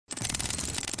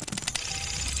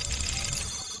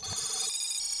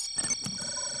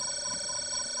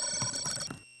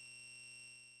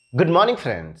Good morning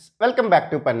friends, welcome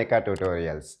back to Parnika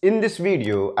tutorials. In this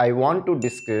video, I want to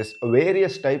discuss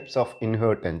various types of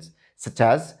inheritance such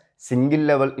as single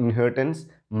level inheritance,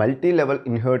 multi-level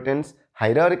inheritance,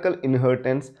 hierarchical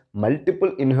inheritance,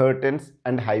 multiple inheritance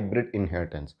and hybrid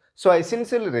inheritance. So I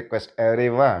sincerely request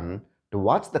everyone to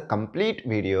watch the complete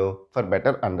video for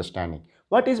better understanding.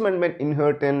 What is meant by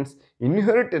inheritance?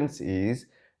 Inheritance is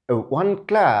one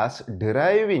class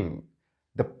deriving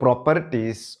the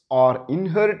properties or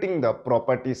inheriting the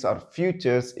properties or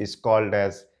features is called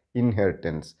as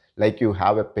inheritance. Like you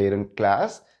have a parent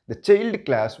class, the child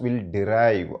class will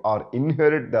derive or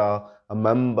inherit the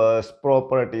members,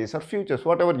 properties or features,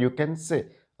 whatever you can say.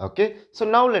 Okay, so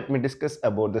now let me discuss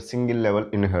about the single level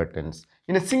inheritance.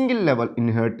 In a single level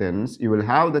inheritance, you will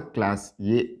have the class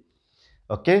A.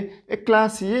 Okay, a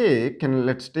class A can,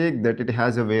 let's take that it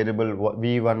has a variable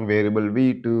v1, variable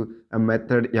v2, a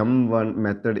method m1,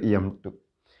 method m2.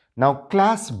 Now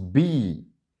class B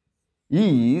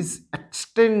is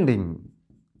extending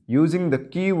using the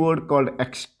keyword called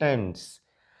extends.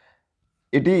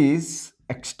 It is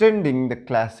extending the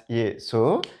class A.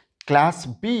 So class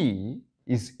B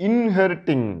is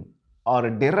inheriting or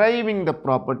deriving the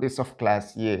properties of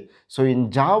class A. So in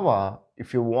Java,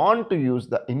 if you want to use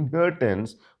the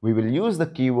inheritance, we will use the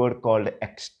keyword called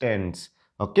extends.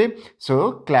 Okay,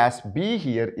 so class B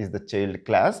here is the child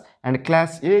class and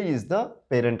class A is the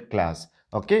parent class.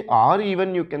 Okay, or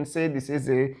even you can say this is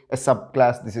a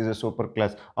subclass, this is a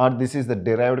superclass, or this is the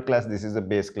derived class, this is a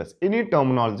base class. Any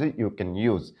terminology you can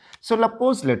use. So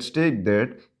suppose let's take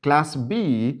that class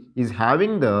B is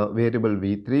having the variable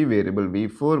v3, variable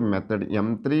v4, method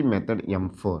m3, method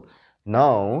m4.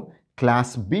 Now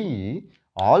class B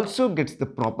also gets the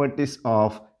properties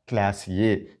of class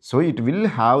A. So it will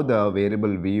have the variable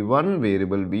v1,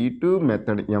 variable v2,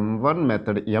 method m1,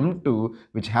 method m2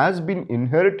 which has been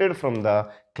inherited from the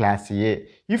class A.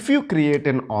 If you create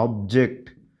an object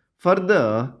for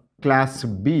the class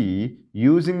B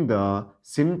using the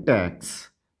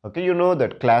syntax, okay, you know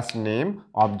that class name,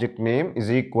 object name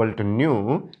is equal to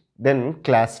new, then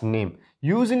class name.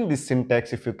 Using this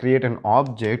syntax, if you create an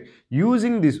object,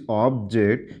 using this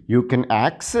object, you can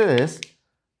access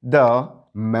the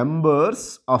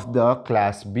members of the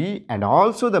class B and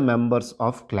also the members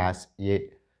of class A.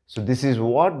 So this is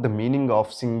what the meaning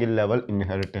of single level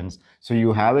inheritance. So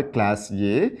you have a class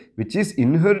A which is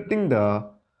inheriting the,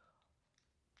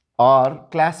 or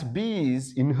class B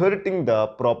is inheriting the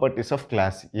properties of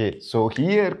class A. So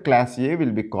here class A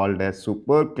will be called as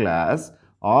super class,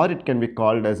 or it can be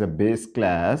called as a base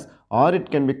class, or it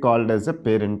can be called as a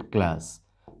parent class.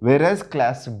 Whereas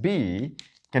class B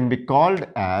can be called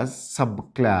as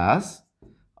subclass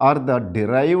or the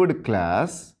derived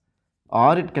class,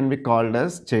 or it can be called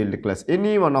as child class.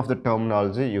 Any one of the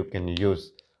terminology you can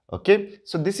use. Okay,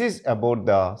 so this is about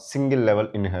the single level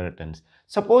inheritance.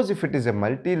 Suppose if it is a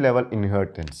multi-level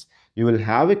inheritance, you will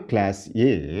have a class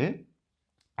A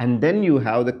and then you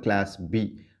have the class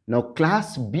B. Now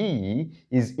class B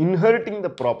is inheriting the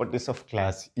properties of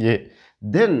class A.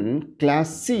 Then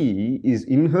class C is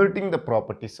inheriting the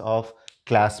properties of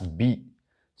class B.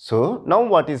 So now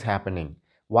what is happening?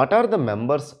 What are the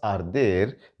members are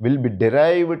there will be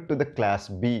derived to the class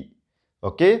B.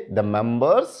 Okay, the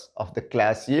members of the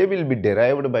class A will be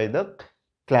derived by the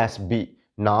class B.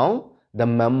 Now the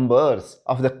members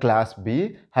of the class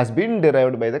B has been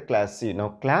derived by the class C. Now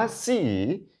class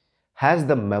C has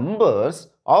the members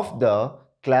of the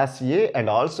class A and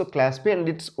also class B and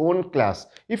its own class.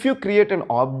 If you create an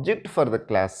object for the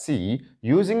class C,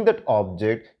 using that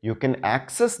object you can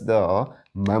access the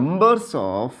members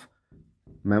of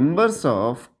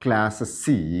class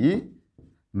C,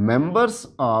 members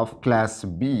of class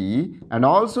B and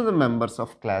also the members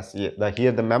of class A.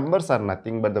 Here the members are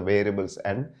nothing but the variables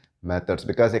and methods,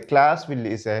 because a class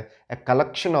is a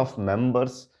collection of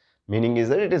members, meaning is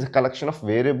that it is a collection of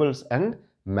variables and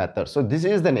methods. So this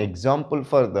is an example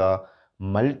for the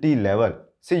multi-level.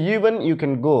 See, even you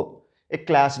can go, a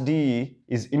class D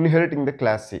is inheriting the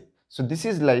class C. So this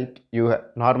is like you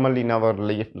normally in our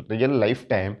real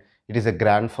lifetime, it is a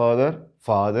grandfather,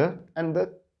 father and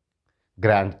the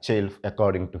grandchild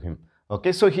according to him.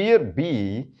 Okay, so here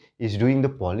B is doing the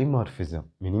polymorphism,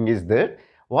 meaning is that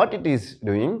what it is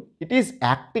doing, it is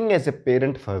acting as a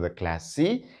parent for the class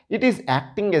C, it is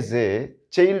acting as a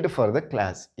child for the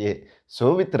class A.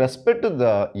 So with respect to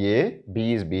the A,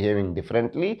 B is behaving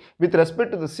differently. With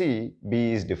respect to the C,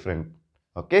 B is different.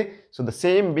 Okay, so the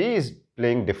same B is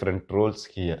playing different roles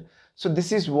here. So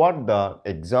this is what the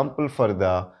example for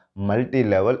the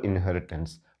multi-level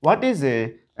inheritance. What is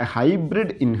a A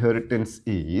hybrid inheritance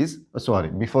is, sorry,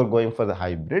 before going for the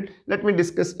hybrid, let me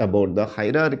discuss about the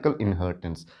hierarchical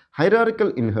inheritance. Hierarchical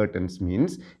inheritance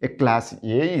means a class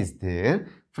A is there.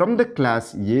 From the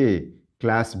class A,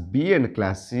 class B and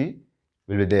class C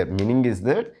will be there. Meaning is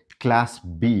that class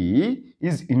B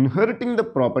is inheriting the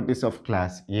properties of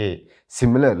class A.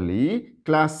 Similarly,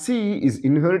 class C is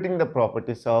inheriting the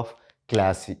properties of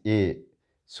class A.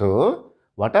 So,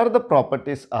 what are the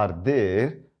properties are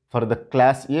there for the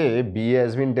class A? B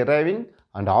has been deriving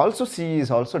and also C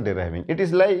is also deriving. It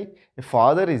is like a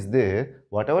father is there,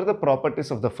 whatever the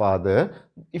properties of the father,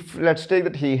 if let's take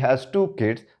that he has two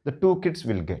kids, the two kids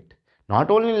will get. Not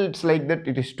only it's like that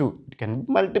it is two, it can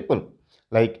be multiple.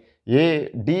 Like A,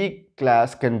 D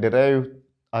class can derive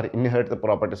or inherit the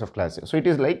properties of class A. So it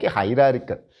is like a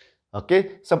hierarchical.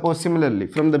 Okay, suppose similarly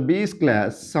from the B's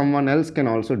class, someone else can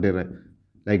also derive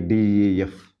like D, E,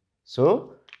 F.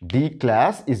 So D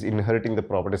class is inheriting the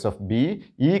properties of B,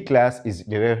 E class is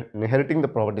inheriting the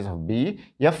properties of B,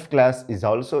 F class is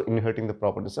also inheriting the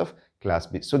properties of class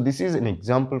B. So this is an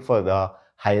example for the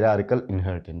hierarchical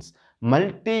inheritance.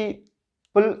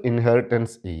 Multiple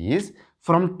inheritance is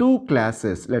from two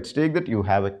classes. Let's take that you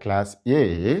have a class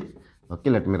A. Okay,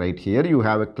 let me write here. You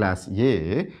have a class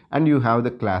A and you have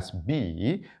the class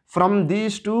B. From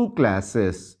these two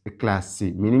classes, a class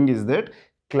C, meaning is that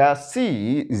class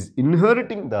C is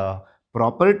inheriting the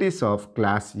properties of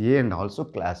class A and also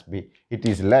class B. It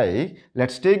is like,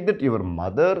 let's take that your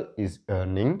mother is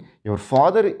earning, your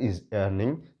father is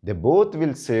earning, they both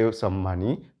will save some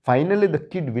money. Finally, the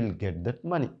kid will get that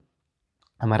money.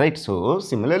 Am I right? So,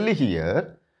 similarly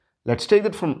here, let's take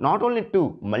that from not only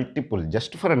two, multiple.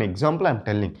 Just for an example, I am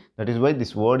telling. That is why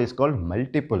this word is called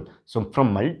multiple. So,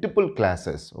 from multiple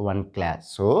classes, one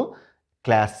class. So,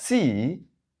 class C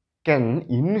can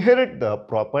inherit the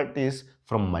properties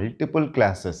from multiple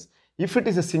classes. If it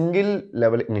is a single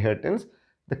level inheritance,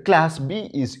 the class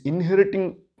B is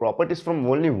inheriting properties from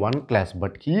only one class.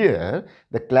 But here,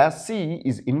 the class C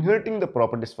is inheriting the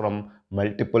properties from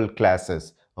multiple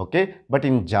classes. Okay, but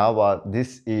in Java,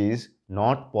 this is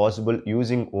not possible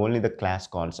using only the class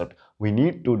concept. We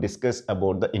need to discuss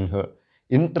about the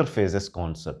interfaces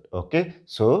concept. Okay,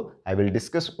 so I will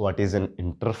discuss what is an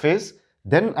interface.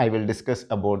 Then I will discuss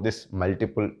about this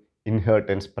multiple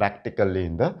inheritance practically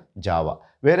in the Java.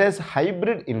 Whereas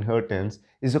hybrid inheritance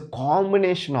is a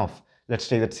combination of, let's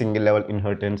say that single level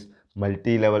inheritance,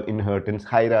 multi-level inheritance,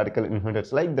 hierarchical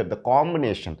inheritance, like that, the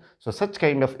combination. So such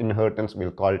kind of inheritance we'll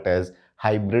call it as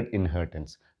hybrid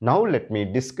inheritance. Now let me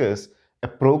discuss a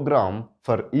program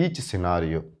for each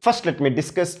scenario. First, let me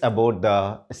discuss about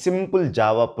the simple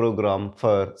Java program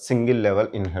for single level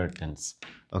inheritance.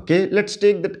 Okay, let's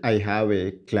take that I have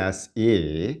a class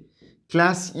A.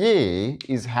 Class A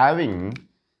is having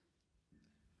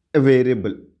a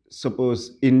variable.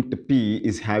 Suppose int p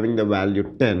is having the value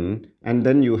 10 and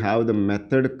then you have the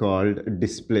method called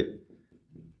display.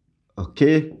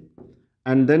 Okay,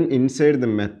 and then inside the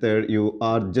method you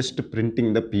are just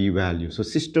printing the p value. So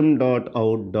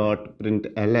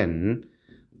system.out.println,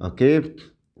 okay,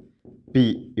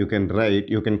 p you can write,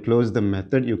 you can close the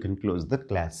method, you can close the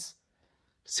class.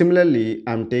 Similarly,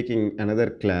 I'm taking another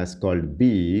class called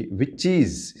B, which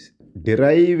is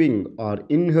deriving or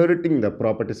inheriting the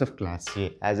properties of class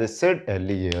A. As I said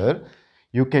earlier,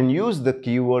 you can use the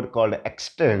keyword called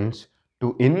extends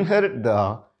to inherit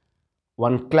the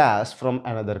one class from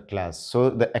another class. So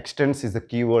the extends is the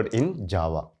keyword in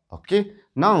Java. Okay.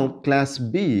 Now class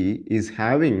B is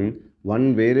having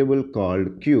one variable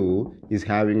called q is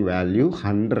having value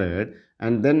 100,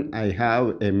 and then I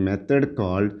have a method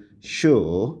called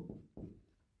show.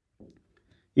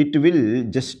 It will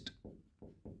just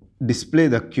display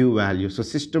the q value. So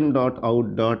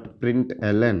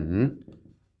system.out.println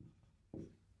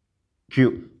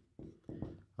q.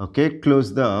 Okay,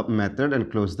 close the method and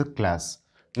close the class.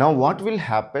 Now what will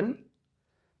happen?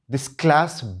 This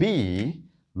class B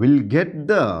will get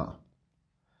the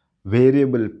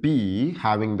variable p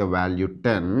having the value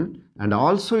 10, and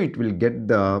also it will get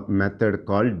the method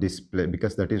called display,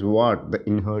 because that is what the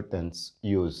inheritance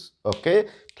use. Okay,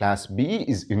 class B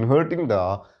is inheriting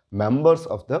the members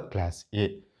of the class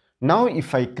A. Now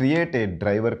if I create a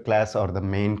driver class or the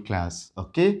main class,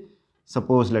 okay,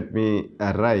 suppose let me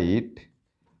write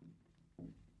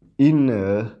in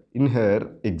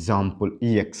her example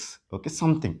ex, okay,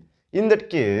 something. In that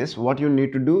case, what you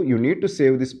need to do, you need to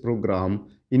save this program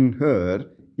in her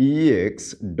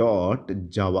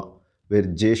ex.java, where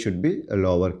j should be a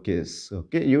lowercase.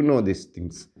 Okay, you know these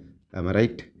things. Am I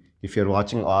right? If you're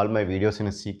watching all my videos in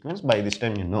a sequence, by this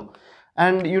time you know.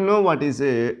 And you know what is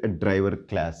a driver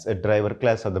class? A driver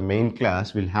class or the main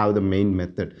class will have the main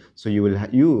method. So you will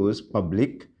use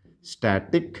public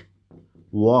static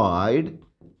void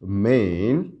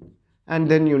main, and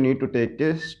then you need to take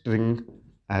a string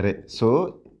array.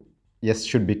 So S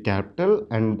should be capital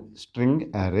and string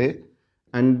array.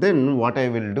 And then what I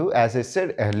will do, as I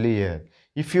said earlier,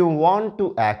 if you want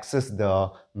to access the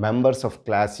members of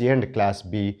class A and class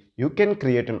B, you can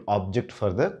create an object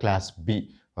for the class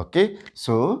B. Okay,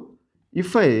 so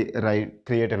if I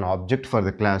create an object for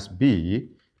the class B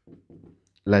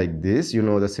like this, you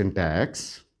know the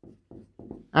syntax,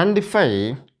 and if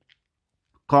I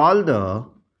call the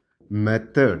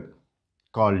method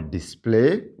called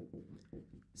display,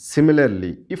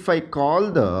 similarly if I call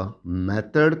the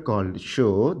method called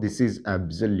show, this is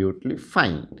absolutely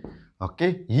fine.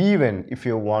 Okay, even if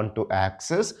you want to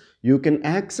access, you can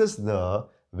access the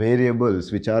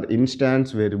variables which are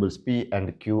instance variables p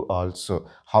and q also.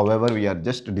 However, we are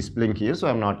just displaying here, so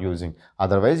I'm not using.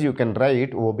 Otherwise, you can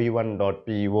write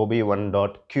ob1.p,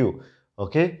 ob1.q.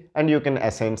 Okay, and you can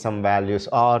assign some values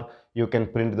or you can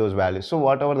print those values. So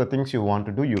whatever the things you want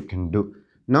to do, you can do.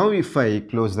 Now if I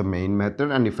close the main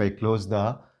method and if I close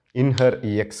the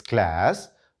inher.ex class,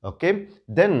 okay,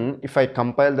 then if I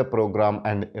compile the program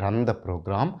and run the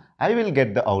program, I will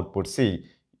get the output. See,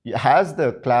 as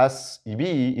the class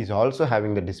B is also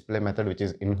having the display method which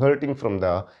is inheriting from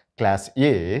the class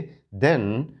A,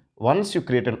 then once you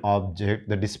create an object,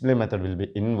 the display method will be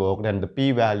invoked and the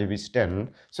p value is 10.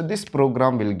 So this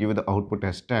program will give the output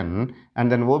as 10,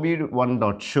 and then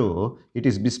ob1.show, it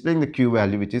is displaying the q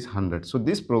value which is 100. So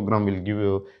this program will give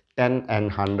you 10 and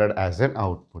 100 as an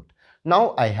output.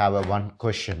 Now I have a one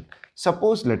question.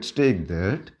 Suppose let's take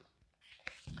that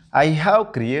I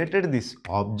have created this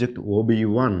object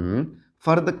ob1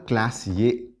 for the class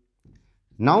A.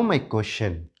 Now my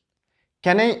question,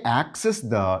 can I access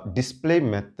the display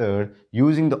method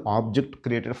using the object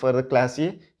created for the class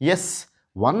A? Yes.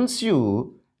 Once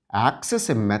you access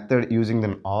a method using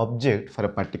an object for a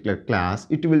particular class,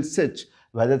 it will search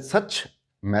whether such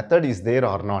method is there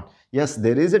or not. Yes,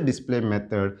 there is a display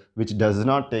method which does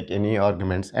not take any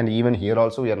arguments, and even here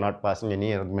also we are not passing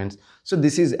any arguments. So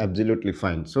this is absolutely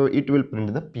fine. So it will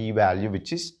print the p value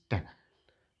which is 10.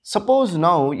 Suppose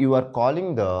now you are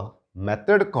calling the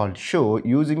method called show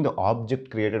using the object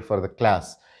created for the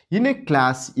class. In a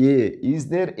class A, is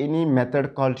there any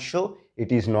method called show?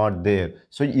 It is not there.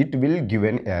 So it will give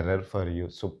an error for you.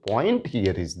 So point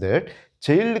here is that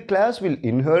child class will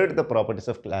inherit the properties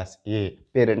of class A,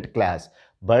 parent class.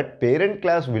 But parent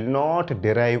class will not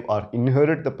derive or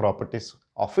inherit the properties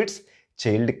of its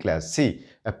child class. See,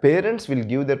 parents will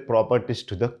give their properties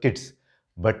to the kids.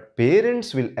 But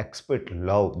parents will expect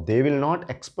love. They will not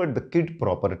expect the kid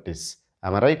properties.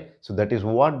 Am I right? So that is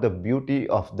what the beauty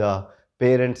of the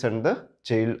parents and the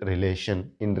child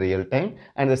relation in real time,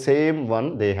 and the same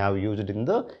one they have used in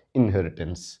the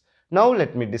inheritance. Now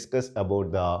let me discuss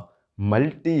about the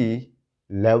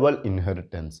multi-level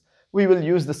inheritance. We will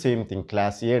use the same thing,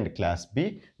 class A and class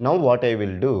B. Now what I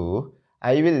will do,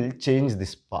 I will change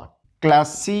this part.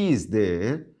 Class C is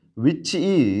there, which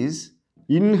is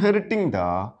inheriting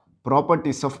the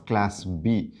properties of class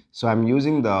B. So I'm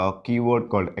using the keyword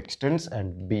called extends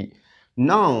and B.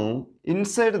 Now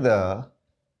inside the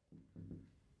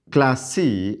class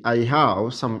C, I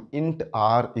have some int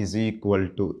r is equal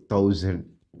to 1000.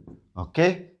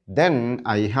 Okay, then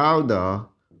I have the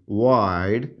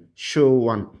void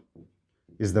show1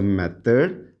 is the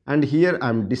method, and here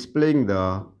I'm displaying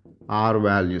the r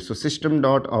value. So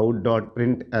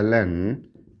system.out.println,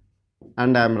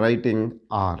 and I'm writing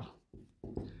r,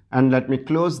 and let me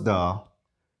close the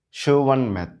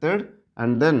show1 method,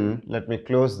 and then let me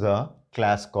close the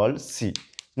class called C.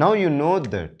 Now you know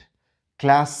that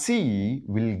class C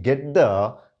will get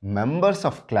the members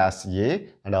of class A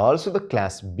and also the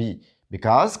class B,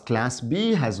 because class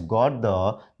B has got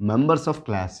the members of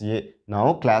class A.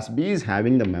 Now class B is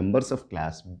having the members of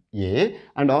class A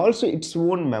and also its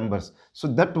own members. So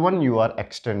that one you are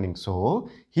extending. So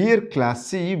here class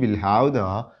C will have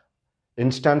the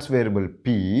instance variable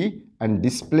P and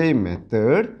display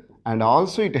method, and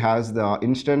also it has the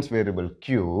instance variable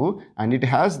Q, and it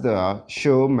has the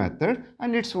show method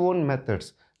and its own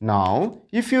methods. Now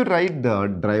if you write the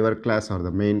driver class or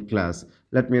the main class,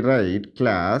 let me write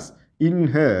class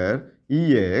inher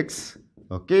ex,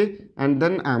 okay, and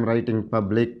then I'm writing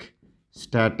public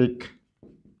static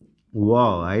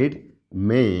void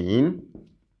main,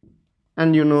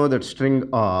 and you know that string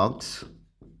args,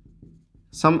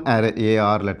 some array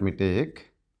ar, let me take.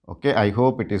 Okay, I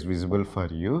hope it is visible for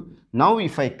you. Now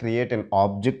if I create an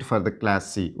object for the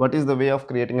class C, what is the way of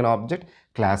creating an object?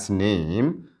 class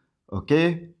name,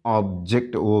 okay,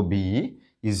 object ob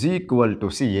is equal to,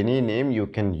 see, any name you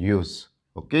can use,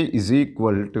 okay, is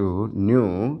equal to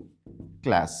new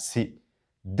class C.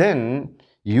 Then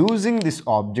using this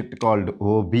object called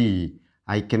ob,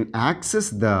 I can access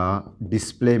the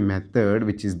display method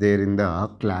which is there in the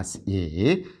class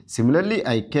A. Similarly,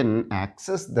 I can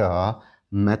access the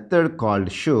method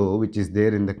called show which is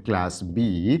there in the class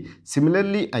B.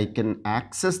 Similarly, I can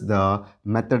access the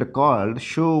method called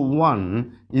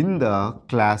show1 in the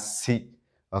class C.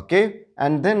 Okay,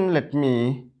 and then let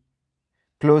me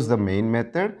close the main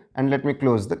method and let me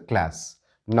close the class.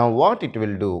 Now what it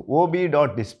will do,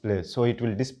 ob.display, so it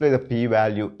will display the p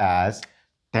value as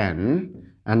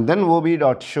 10, and then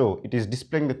ob.show, it is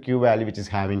displaying the q value which is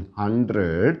having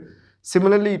 100.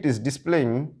 Similarly, it is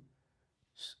displaying,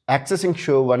 accessing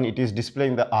show1, it is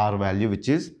displaying the r value which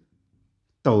is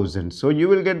 1000. So you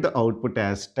will get the output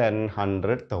as 10,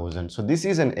 100, 1000. So this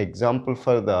is an example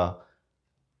for the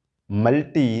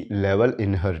multi-level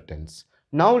inheritance.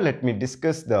 Now let me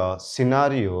discuss the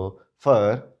scenario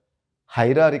for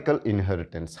hierarchical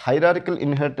inheritance. Hierarchical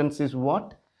inheritance is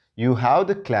what? You have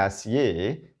the class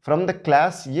A. From the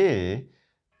class A,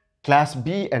 class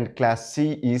B and class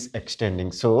C is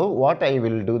extending. So what I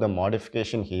will do, the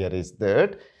modification here is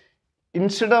that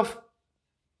instead of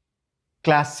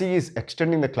class C is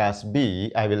extending the class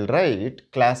B, I will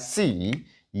write class C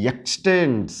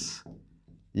extends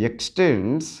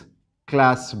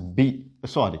class B,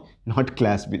 sorry, not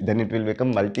class B, then it will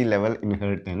become multi-level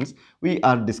inheritance. We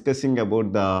are discussing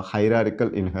about the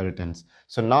hierarchical inheritance.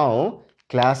 So now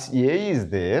class A is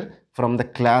there, from the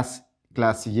class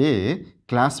A,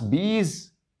 class B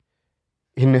is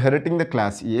inheriting the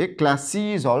class A, class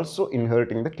C is also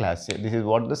inheriting the class A. This is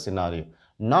what the scenario.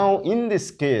 Now in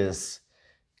this case,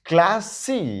 class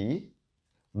C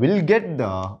will get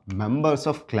the members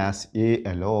of class A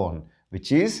alone,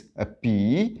 which is a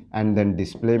P and then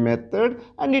display method,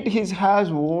 and it has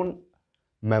own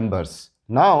members.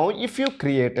 Now if you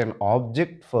create an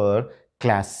object for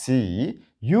class C,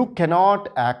 you cannot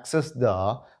access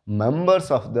the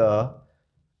members of the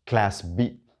class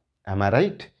B. Am I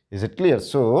right? Is it clear?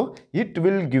 So it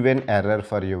will give an error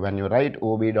for you. When you write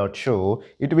ob.show,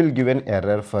 it will give an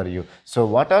error for you. So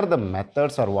what are the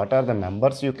methods or what are the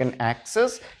members you can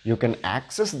access? You can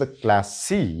access the class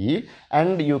C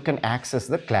and you can access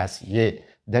the class A.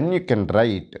 Then you can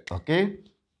write, okay,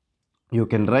 you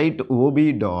can write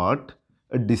ob.display.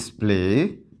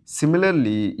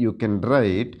 Similarly, you can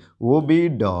write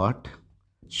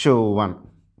ob.show1.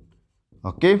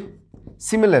 Okay.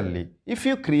 Similarly, if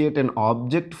you create an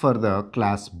object for the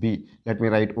class B, let me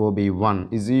write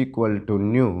ob1 is equal to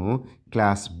new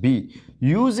class B.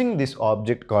 Using this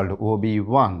object called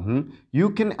ob1,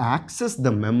 you can access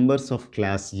the members of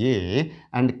class A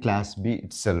and class B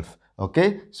itself.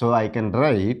 Okay, so I can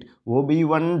write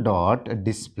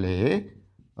ob1.display,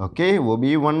 okay,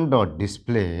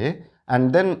 ob1.display,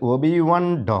 and then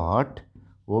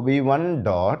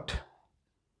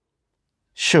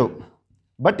ob1.show.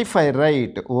 But if I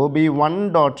write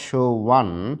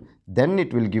ob1.show1, then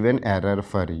it will give an error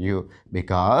for you,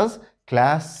 because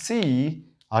class C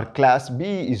or class B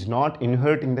is not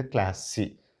inheriting the class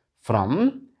C.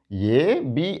 From A,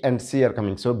 B and C are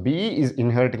coming. So B is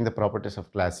inheriting the properties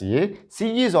of class A.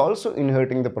 C is also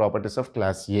inheriting the properties of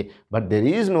class A. But there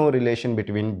is no relation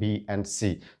between B and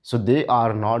C. So they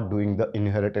are not doing the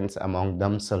inheritance among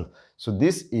themselves. So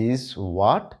this is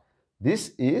what?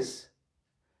 This is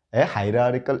a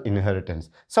hierarchical inheritance.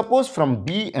 Suppose from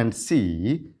B and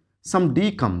C, some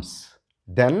D comes.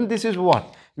 Then this is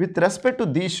what? With respect to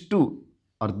these two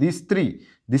or these three,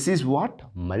 this is what?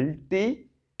 Multiple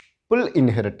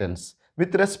inheritance.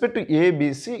 With respect to A,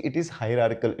 B, C, it is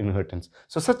hierarchical inheritance.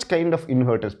 So such kind of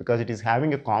inheritance, because it is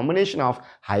having a combination of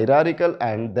hierarchical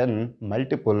and then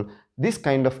multiple, this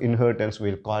kind of inheritance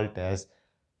we'll call it as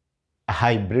a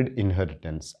hybrid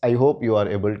inheritance. I hope you are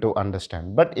able to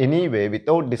understand. But anyway,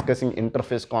 without discussing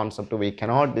interface concept, we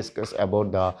cannot discuss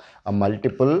about the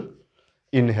multiple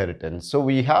inheritance. So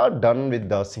we have done with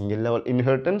the single level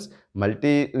inheritance,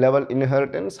 multi-level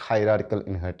inheritance, hierarchical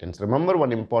inheritance. Remember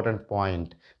one important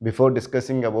point before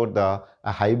discussing about the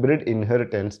hybrid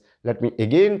inheritance. Let me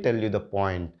again tell you the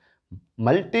point.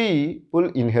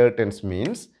 Multiple inheritance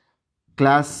means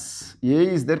class A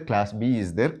is there, class B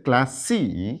is there, class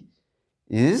C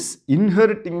is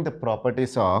inheriting the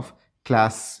properties of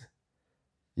class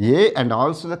A and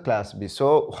also the class B.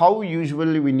 So how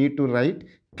usually we need to write?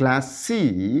 Class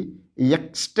C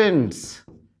extends.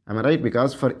 Am I right?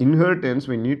 Because for inheritance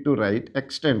we need to write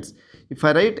extends. If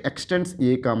I write extends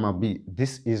A comma B,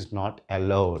 this is not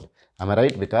allowed. Am I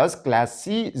right? Because class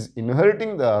C is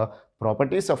inheriting the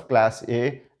properties of class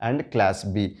A and class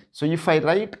B. So if I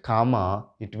write comma,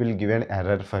 it will give an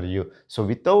error for you. So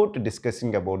without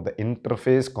discussing about the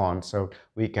interface concept,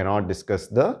 we cannot discuss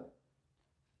the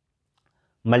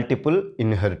multiple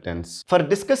inheritance. For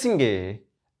discussing a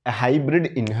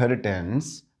hybrid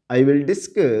inheritance, I will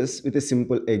discuss with a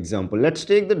simple example. Let's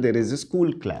take that there is a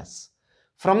school class.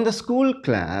 From the school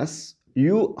class,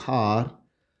 you are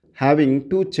having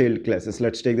two child classes.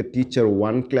 Let's take the teacher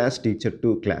 1 class, teacher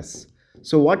 2 class.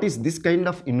 So what is this kind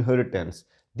of inheritance?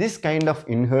 This kind of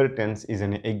inheritance is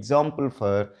an example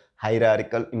for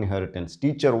hierarchical inheritance.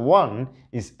 Teacher 1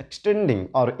 is extending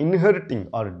or inheriting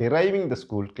or deriving the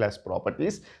school class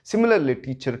properties. Similarly,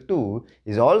 teacher 2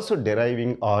 is also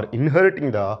deriving or inheriting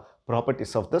the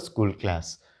properties of the school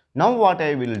class. Now what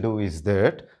I will do is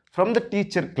that from the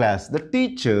teacher class, the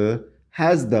teacher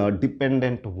has the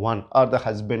dependent 1 or the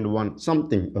husband 1,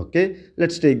 something. Okay,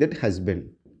 let's take that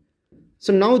husband.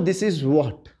 So now this is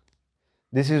what?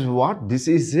 This is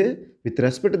a, with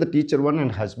respect to the teacher 1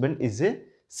 and husband, is a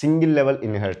single level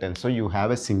inheritance. So you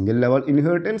have a single level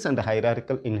inheritance and a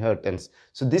hierarchical inheritance.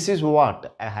 So this is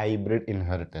what? A hybrid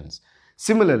inheritance.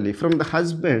 Similarly, from the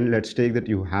husband, let's take that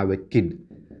you have a kid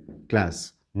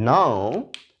class. Now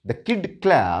the kid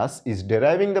class is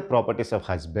deriving the properties of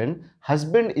husband.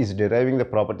 Husband is deriving the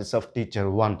properties of teacher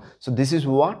 1. So this is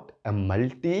what? A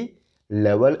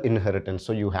multi-level inheritance.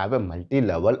 So you have a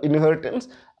multi-level inheritance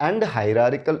and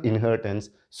hierarchical inheritance.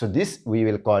 So this we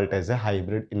will call it as a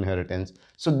hybrid inheritance.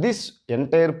 So this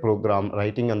entire program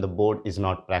writing on the board is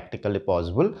not practically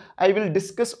possible. I will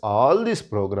discuss all these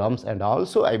programs, and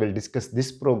also I will discuss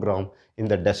this program in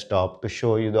the desktop to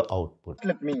show you the output.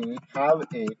 Let me have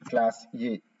a class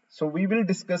A. So we will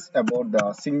discuss about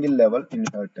the single level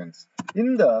inheritance.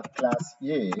 In the class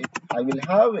A, I will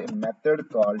have a method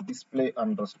called display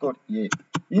underscore A.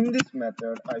 In this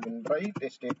method, I will write a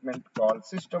statement called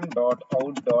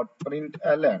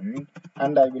system.out.println,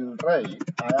 and I will write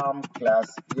I am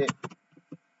class A.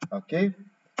 Okay.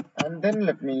 And then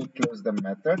let me close the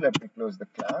method, let me close the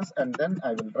class, and then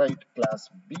I will write class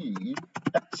B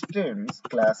extends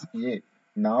class A.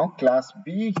 Now class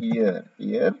B here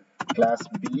class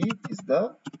B is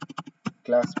the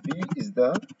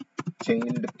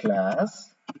child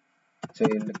class,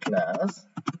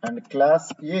 and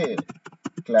class A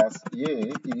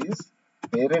is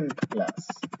parent class.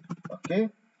 Okay.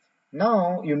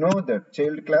 Now you know that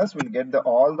child class will get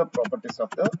all the properties of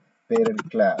the parent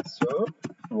class. So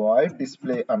void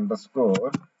display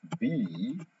underscore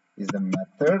B is the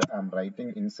method I'm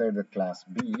writing inside the class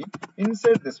B.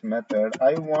 Inside this method,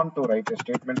 I want to write a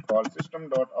statement called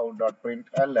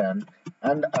system.out.println,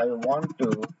 and I want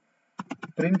to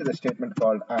print the statement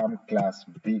called I am class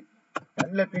B.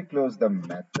 And let me close the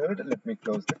method, let me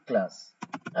close the class,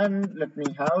 and let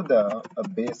me have the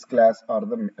base class, or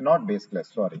the not base class,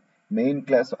 sorry, main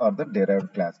class or the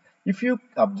derived class. If you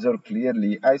observe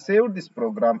clearly, I saved this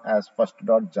program as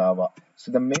first.java.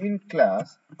 So the main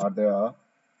class or the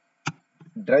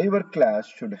driver class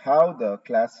should have the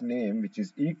class name which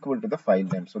is equal to the file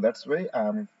name. So that's why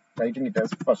I'm writing it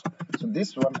as first. So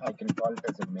this one I can call it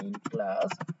as a main class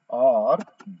or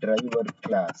driver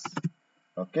class.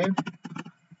 Okay.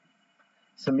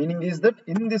 So meaning is that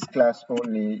in this class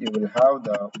only you will have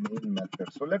the main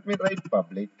method. So let me write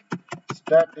public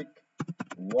static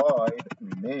void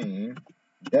main,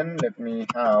 then let me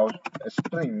have a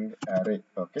string array.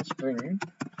 Okay, string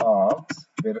args,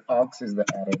 where args is the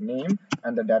array name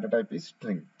and the data type is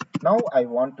string. Now I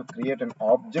want to create an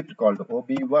object called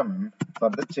ob1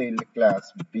 for the child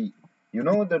class B. You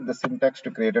know that the syntax to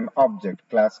create an object: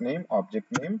 class name,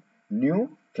 object name,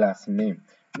 new class name.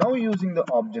 Now using the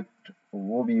object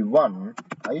ob1,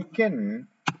 I can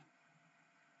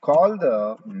call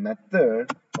the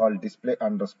method called display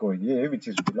underscore A, which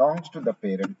is belongs to the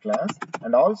parent class,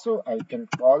 and also I can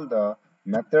call the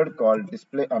method called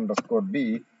display underscore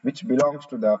B, which belongs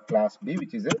to the class B,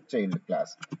 which is a child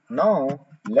class. Now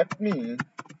let me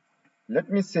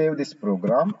save this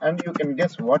program, and you can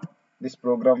guess what this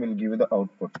program will give you the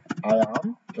output. I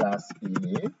am class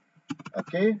A.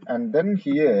 Okay, and then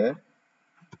here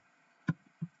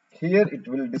it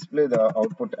will display the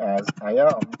output as I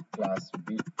am class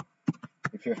B.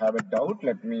 If you have a doubt,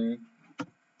 let me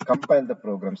compile the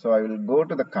program. So I will go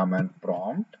to the command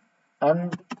prompt,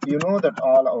 and you know that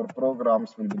all our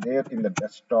programs will be there in the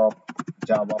desktop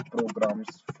Java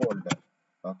programs folder.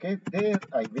 Okay, there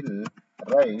I will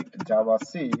write Java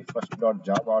C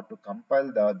first.java to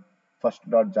compile the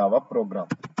first.java program.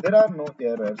 There are no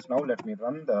errors. Now let me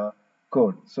run the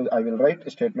code. So I will write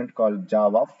a statement called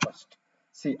Java first.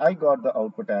 See, I got the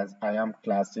output as I am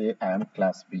class A, I am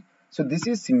class B. So this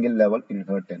is single level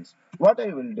inheritance. What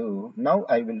I will do, now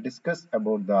I will discuss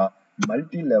about the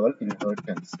multi-level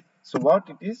inheritance. So what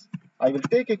it is, I will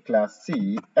take a class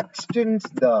C, extends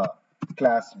the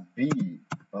class B.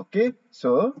 Okay,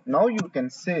 so now you can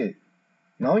say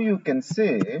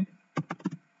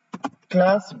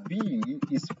class B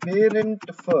is parent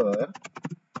for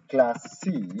class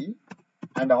C,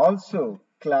 and also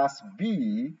class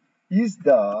B is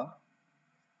the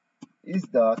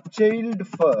child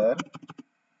for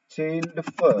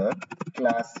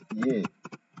class A.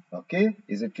 Okay,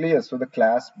 is it clear? So the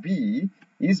class B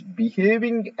is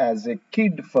behaving as a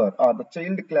kid for, or the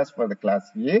child class for the class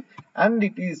A, and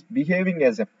it is behaving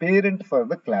as a parent for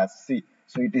the class C.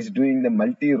 So it is doing the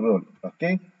multi-role.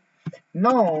 Okay,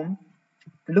 now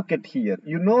look at here.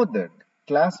 You know that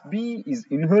class B is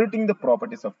inheriting the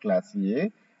properties of class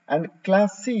A, and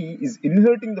class C is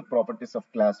inheriting the properties of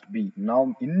class B.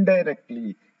 Now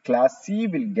indirectly class C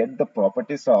will get the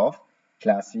properties of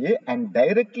class A, and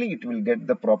directly it will get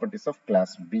the properties of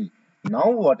class B.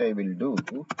 Now what I will do,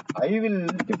 I will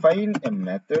define a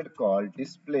method called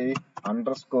display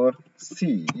underscore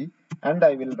C, and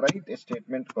I will write a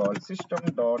statement called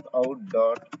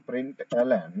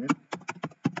system.out.println,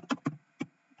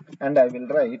 and I will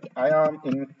write I am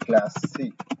in class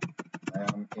C. I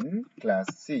am in class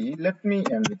C. Let me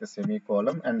end with a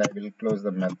semicolon, and I will close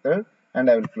the method, and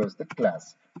I will close the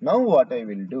class. Now what I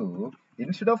will do,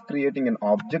 instead of creating an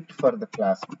object for the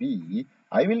class B,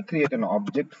 I will create an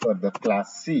object for the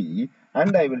class C,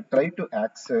 and I will try to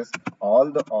access all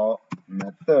the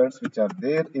methods which are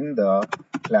there in the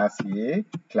class A,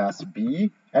 class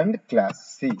B, and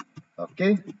class C.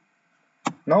 Okay.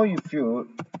 Now if you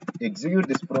execute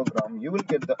this program, you will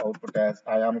get the output as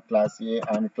I am class A,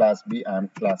 I am class B, I am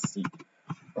class C.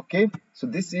 Okay, so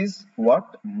this is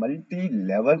what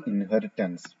multi-level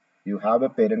inheritance. You have a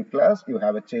parent class, you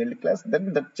have a child class,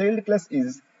 then the child class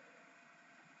is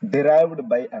derived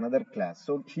by another class.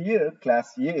 So here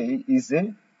class A is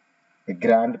a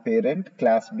grandparent,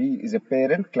 class B is a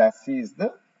parent, class C is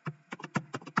the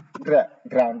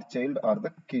grandchild or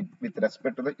the kid with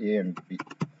respect to the A and B.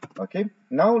 Okay,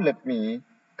 now let me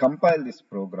compile this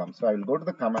program. So I will go to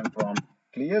the command prompt,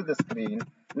 clear the screen.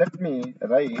 Let me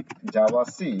write java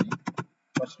c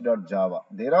first.java.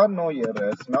 There are no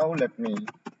errors. Now let me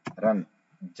run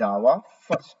java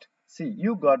first. See,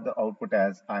 you got the output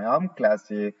as I am class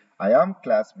A, I am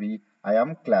class B, I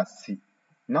am class C.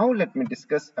 Now let me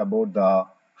discuss about the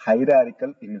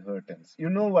hierarchical inheritance. You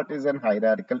know what is an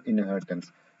hierarchical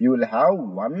inheritance? You will have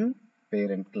one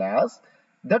parent class.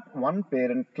 That one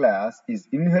parent class is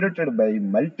inherited by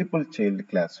multiple child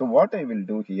class. So what I will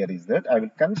do here is that I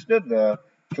will consider the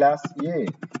class A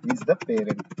is the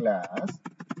parent class,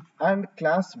 and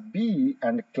class B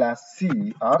and class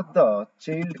C are the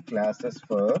child classes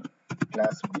for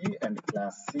class B, and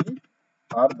class C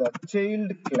are the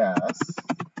child class.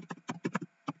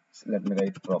 Let me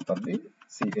write properly,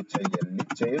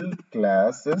 child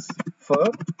classes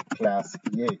for class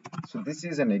A. So this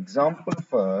is an example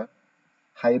for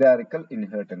hierarchical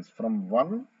inheritance from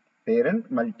one parent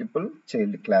multiple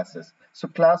child classes. So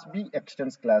class B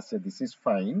extends class A, this is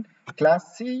fine.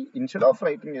 Class C, instead of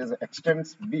writing as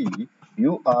extends B,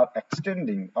 you are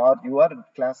extending, or your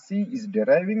class C is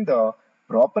deriving the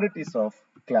properties of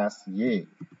class A.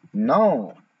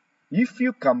 Now if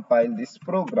you compile this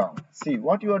program, see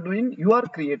what you are doing, you are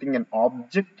creating an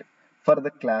object for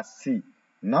the class C.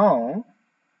 Now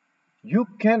you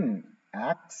can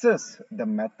access the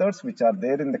methods which are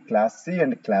there in the class C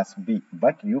and class B,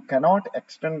 but you cannot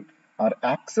extend or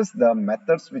access the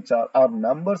methods which are, or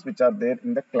members which are there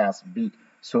in the class B.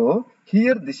 So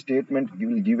here the statement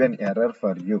will give an error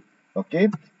for you. Okay,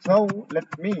 so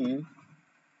let me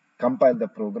compile the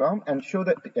program and show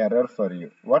the error for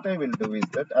you. What I will do is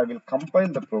that I will compile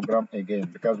the program again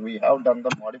because we have done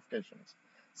the modifications.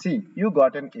 See, you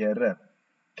got an error.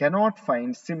 Cannot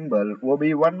find symbol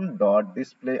ob1 dot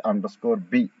display underscore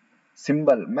b.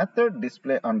 Symbol method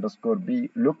display underscore b,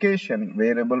 location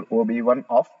variable ob1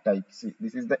 of type C.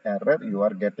 This is the error you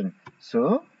are getting.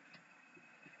 So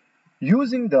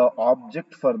using the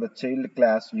object for the child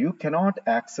class, you cannot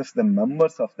access the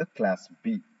members of the class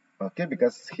B. Okay,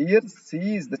 because here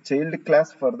C is the child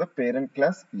class for the parent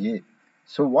class A.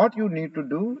 So what you need to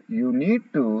do, you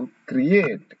need to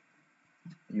create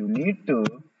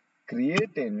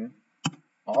an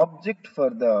object for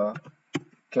the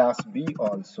class B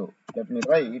also. Let me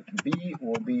write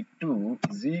bob2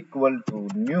 is equal to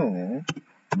new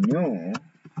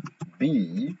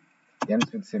B,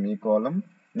 ends with semicolon.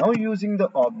 Now using the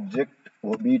object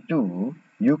ob2,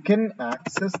 you can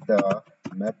access the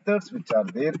methods which are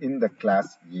there in the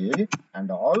class A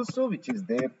and also which is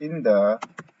there in the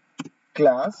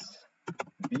class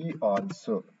B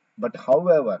also. But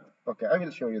however, okay, I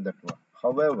will show you that one.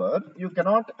 However, you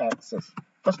cannot access.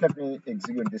 First, let me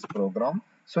execute this program.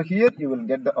 So here you will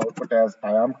get the output as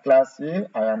I am class A,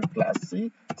 I am class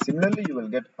C. Similarly, you will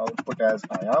get output as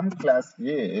I am class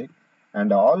A,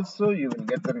 and also you will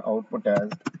get an output as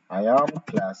I am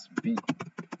class B.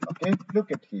 Okay,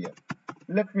 look at here.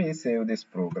 Let me save this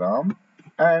program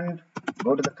and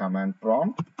go to the command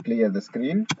prompt, clear the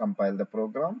screen, compile the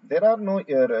program. There are no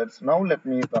errors. Now let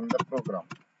me run the program.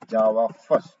 Java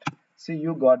first. See,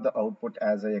 you got the output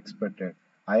as I expected.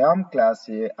 I am class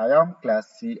A, I am class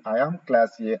C, I am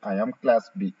class A, I am class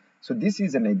B. So this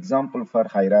is an example for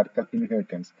hierarchical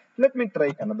inheritance. Let me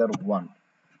try another one.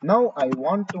 Now I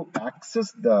want to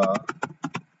access the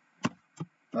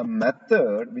a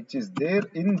method which is there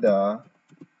in the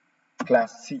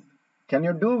class C. Can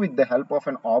you do with the help of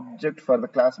an object for the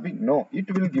class B? No, it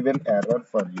will give an error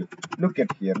for you. Look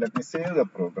at here. Let me save the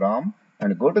program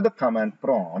and go to the command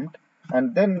prompt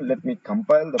and then let me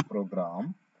compile the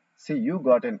program. See, you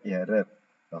got an error.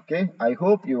 Okay, I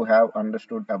hope you have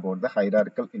understood about the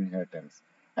hierarchical inheritance.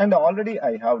 And already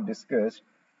I have discussed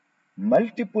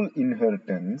multiple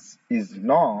inheritance is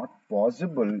not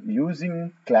possible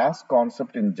using class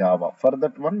concept in Java. For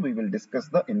that one, we will discuss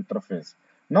the interface.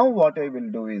 Now what I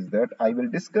will do is that I will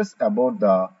discuss about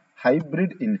the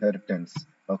hybrid inheritance.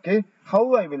 Okay,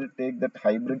 how I will take that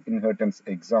hybrid inheritance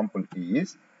example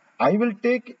is, I will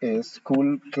take a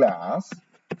school class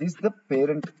is the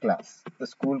parent class. The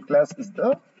school class is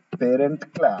the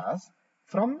parent class.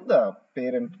 From the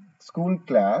parent school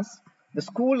class, the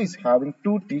school is having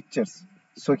two teachers.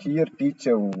 So here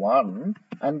teacher 1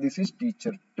 and this is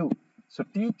teacher 2. So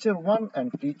teacher 1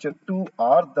 and teacher 2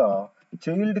 are the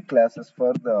child classes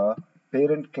for the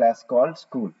parent class called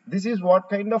school. This is what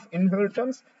kind of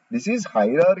inheritance? This is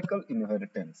hierarchical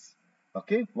inheritance.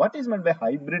 Okay, what is meant by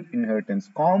hybrid inheritance?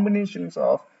 Combinations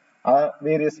of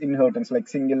various inheritance like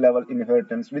single level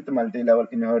inheritance with multi-level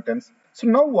inheritance. So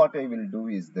now what I will do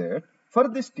is that for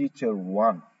this teacher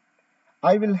 1,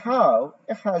 I will have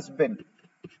a husband.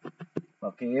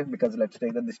 Okay, because let's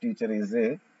take that this teacher is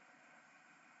a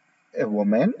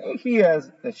woman, she has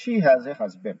a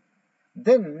husband.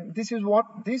 Then this is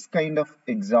what this kind of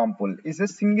example is a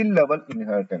single level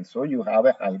inheritance. So you have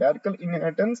a hierarchical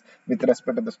inheritance with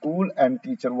respect to the school and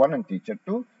teacher 1 and teacher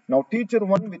 2. Now teacher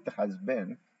 1 with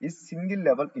husband is single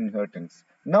level inheritance.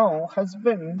 Now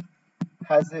husband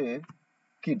has a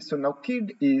kid. So now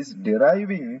kid is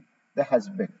deriving the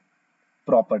husband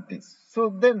properties. So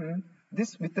then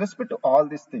this with respect to all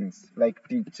these things like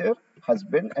teacher,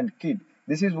 husband and kid,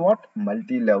 this is what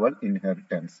multi-level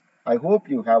inheritance. I hope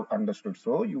you have understood.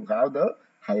 So you have the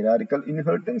hierarchical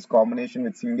inheritance combination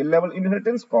with single level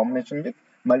inheritance combination with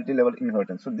multi-level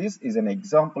inheritance. So this is an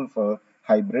example for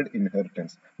hybrid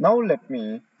inheritance. Now let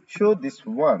me show this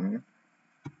one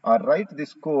or write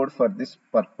this code for this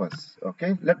purpose.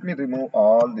 Okay, let me remove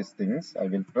all these things. I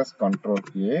will press Ctrl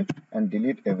A and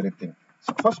delete everything.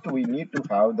 So first we need to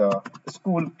have the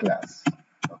school class.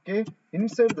 Okay,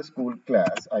 inside the school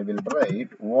class I will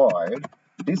write void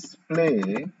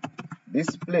display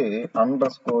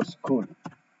underscore school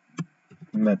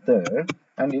method,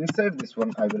 and inside this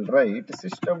one I will write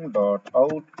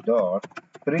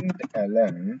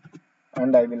system.out.println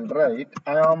and I will write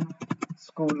I am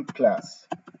school class,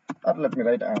 or let me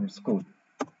write I am school.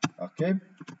 Okay,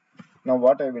 now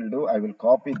what I will do, I will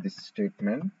copy this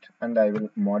statement and I will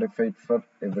modify it for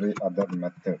every other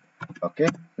method. Okay,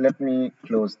 let me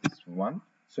close this one.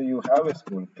 So you have a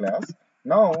school class.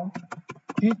 Now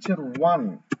teacher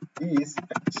 1 is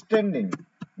extending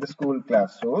the school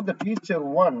class. So the teacher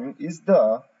 1 is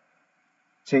the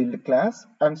child class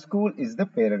and school is the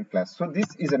parent class. So this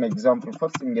is an example for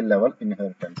single level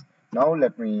inheritance. Now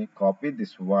let me copy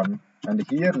this one and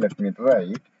here let me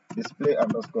write display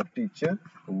underscore teacher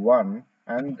 1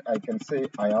 and I can say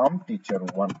I am teacher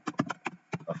 1.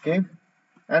 Okay,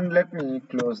 and let me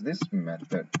close this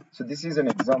method. So this is an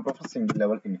example for single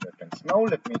level inheritance. Now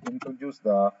let me introduce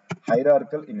the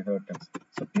hierarchical inheritance.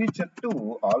 So teacher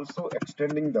 2 also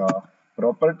extending the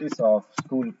properties of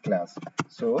school class.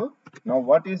 So now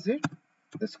what is it?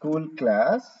 The school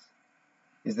class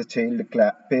is the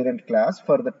parent class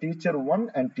for the teacher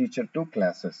 1 and teacher 2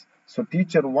 classes. So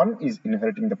teacher 1 is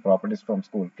inheriting the properties from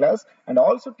school class and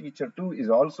also teacher 2 is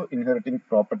also inheriting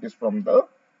properties from the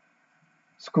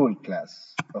school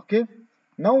class. Okay,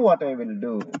 now what I will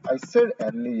do, I said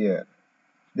earlier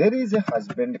there is a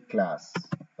husband class.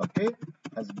 Okay,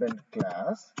 husband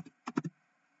class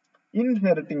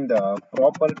inheriting the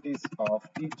properties of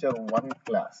teacher 1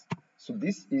 class. So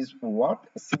this is what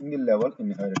single level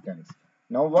inheritance.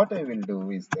 Now what I will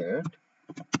do is that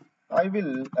I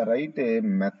will write a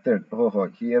method.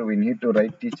 Here we need to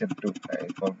write teacher 2. I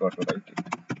forgot to write it.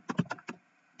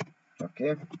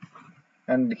 Okay.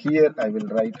 And here I will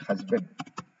write husband.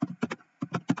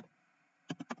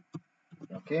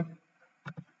 Okay.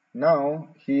 Now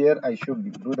here I should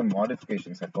do the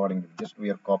modifications accordingly. Just we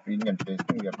are copying and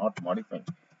pasting, we are not modifying.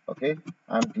 Okay,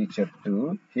 I am teacher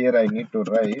 2. Here I need to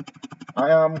write I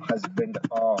am husband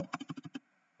of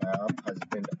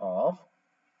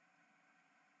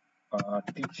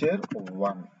teacher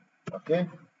 1. Okay,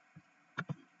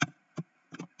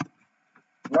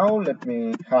 now let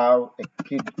me have a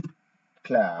kid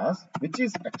class which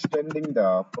is extending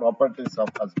the properties of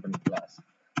husband class.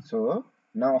 So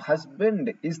now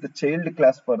husband is the child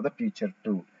class for the teacher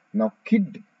 2. Now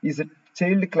kid is a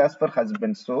child class for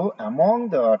husband. So among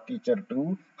the teacher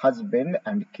 2, husband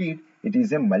and kid, it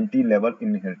is a multi-level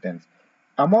inheritance.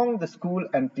 Among the school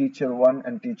and teacher 1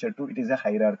 and teacher 2, it is a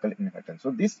hierarchical inheritance.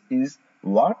 So this is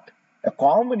what? A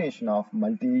combination of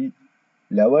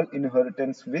multi-level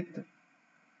inheritance with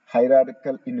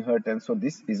hierarchical inheritance. So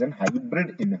this is an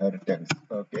hybrid inheritance.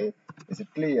 Okay, is it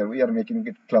clear? We are making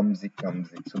it clumsy.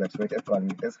 So that's why we are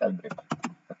calling it as hybrid.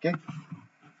 Okay,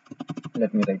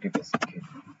 let me write it as kid.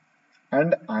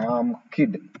 And I am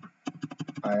kid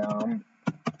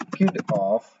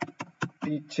of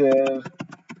teacher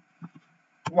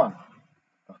 1.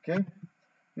 Okay,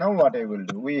 now what I will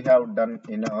do, we have done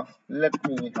enough. Let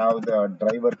me have the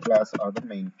driver class or the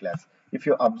main class. If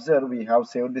you observe, we have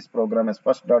saved this program as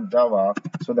first.java.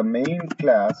 So the main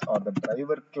class or the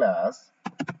driver class,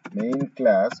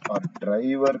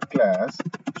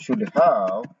 should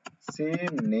have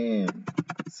same name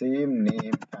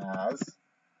as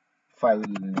file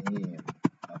name.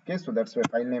 Okay, so that's why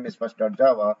file name is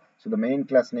first.java. So the main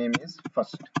class name is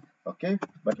first. Okay,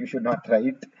 but you should not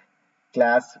write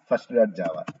class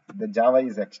first.java. The Java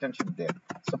is extension there.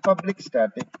 So public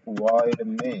static void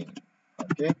main.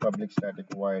 Okay, public static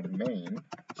void main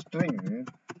string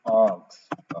args.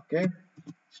 Okay,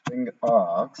 string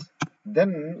args.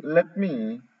 Then let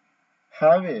me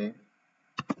have a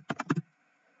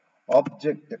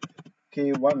object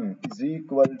k1 is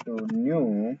equal to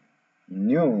new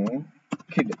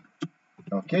kid.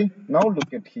 Okay, now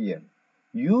look at here.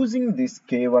 Using this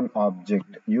k1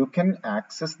 object, you can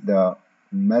access the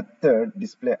method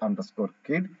display underscore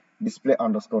kid, display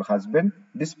underscore husband,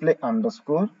 display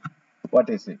underscore, what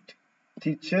is it?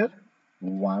 Teacher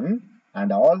 1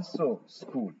 and also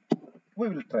school. We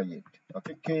will try it.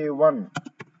 Okay, k1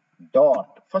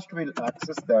 dot. First we'll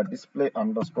access the display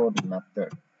underscore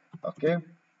method. Okay,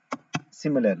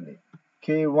 similarly,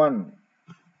 k1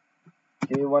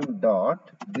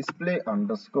 dot display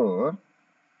underscore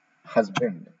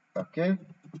husband. Okay,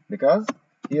 because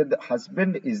here the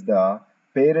husband is the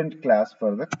parent class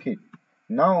for the kid.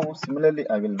 Now similarly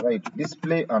I will write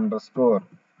display underscore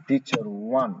teacher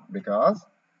 1 because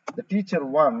the teacher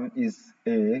 1 is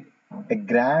a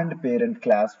grandparent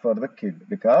class for the kid,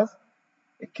 because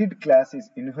a kid class is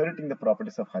inheriting the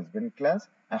properties of husband class.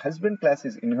 A husband class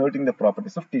is inheriting the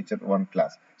properties of teacher 1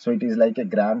 class. So it is like a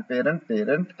grandparent,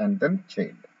 parent, and then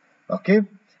child. Okay.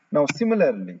 Now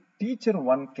similarly, teacher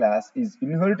 1 class is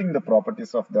inheriting the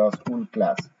properties of the school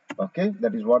class. Okay.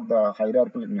 That is what the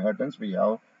hierarchical inheritance we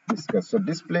have discussed. So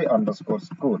display underscore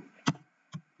school.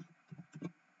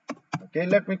 Okay,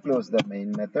 let me close the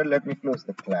main method. Let me close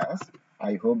the class.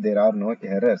 I hope there are no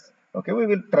errors. Okay, we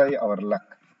will try our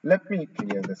luck. Let me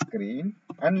clear the screen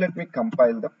and let me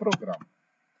compile the program.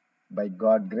 By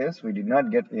God's grace, we did not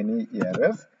get any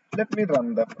errors. Let me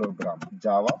run the program.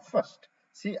 Java first.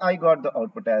 See, I got the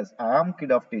output as I am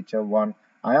kid of teacher 1,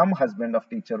 I am husband of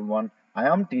teacher 1, I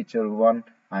am teacher 1,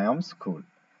 I am school.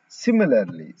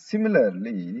 Similarly,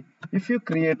 if you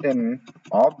create an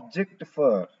object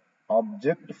for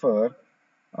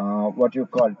what you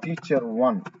call teacher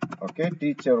 1, okay,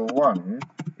 teacher 1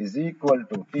 is equal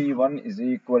to t1 is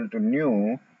equal to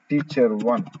new teacher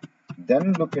 1.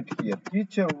 Then look at here,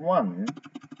 teacher 1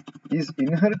 is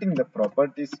inheriting the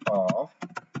properties of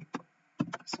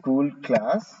school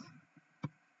class.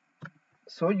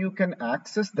 So you can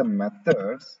access the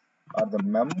methods or the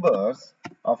members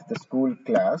of the school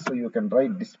class. So you can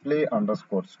write display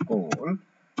underscore school,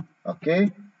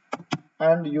 okay,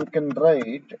 and you can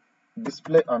write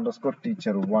display underscore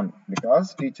teacher 1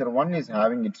 because teacher 1 is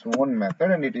having its own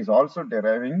method and it is also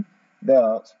deriving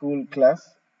the school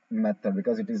class method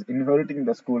because it is inheriting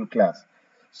the school class.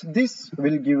 So this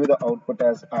will give you the output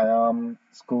as I am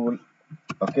school.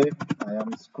 Okay, I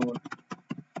am school.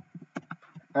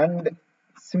 And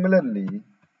similarly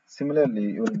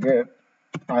you will get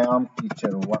I am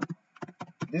teacher 1.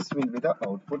 This will be the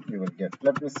output you will get.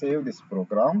 Let me save this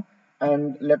program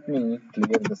and let me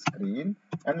clear the screen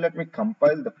and let me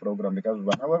compile the program, because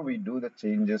whenever we do the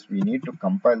changes we need to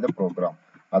compile the program.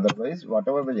 Otherwise,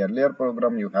 whatever the earlier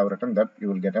program you have written, that you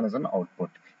will get as an output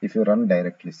if you run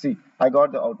directly. See, I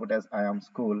got the output as I am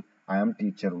school, I am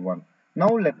teacher 1. Now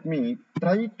let me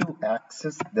try to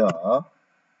access the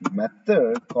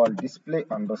method called display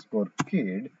underscore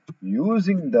kid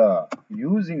using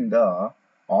the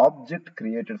object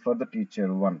created for the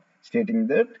teacher 1, stating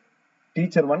that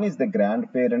teacher 1 is the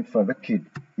grandparent for the kid.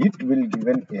 It will give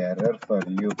an error for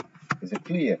you. Is it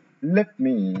clear? Let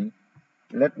me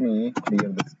clear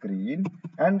the screen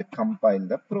and compile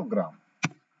the program.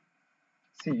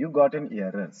 See, you got an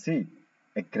error. See,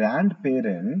 a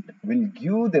grandparent will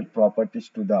give their properties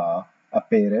to the a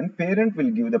parent. Parent will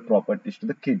give the properties to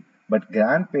the kid, but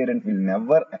grandparent will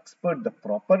never expert the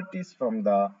properties from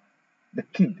the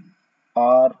kid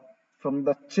or from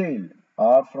the child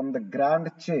or from the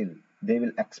grandchild. They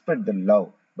will expect the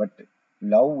love, but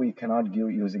love we cannot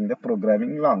give using the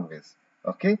programming language.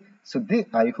 Okay, so this,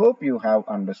 I hope you have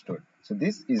understood. So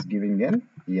this is giving an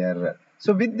error.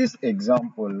 So with this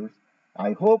example,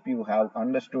 I hope you have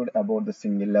understood about the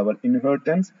single level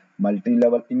inheritance,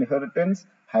 multi-level inheritance,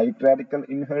 hierarchical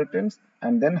inheritance,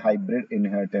 and then hybrid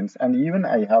inheritance. And even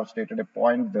I have stated a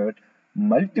point that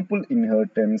multiple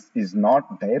inheritance is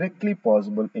not directly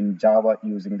possible in Java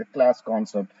using the class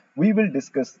concept. We will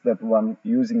discuss that one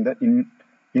using the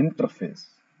interface.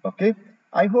 Okay.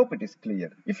 I hope it is clear.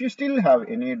 If you still have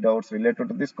any doubts related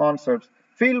to these concepts,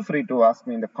 feel free to ask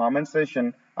me in the comment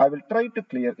section. I will try to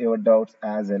clear your doubts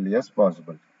as early as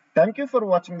possible. Thank you for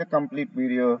watching the complete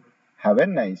video. Have a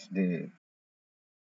nice day.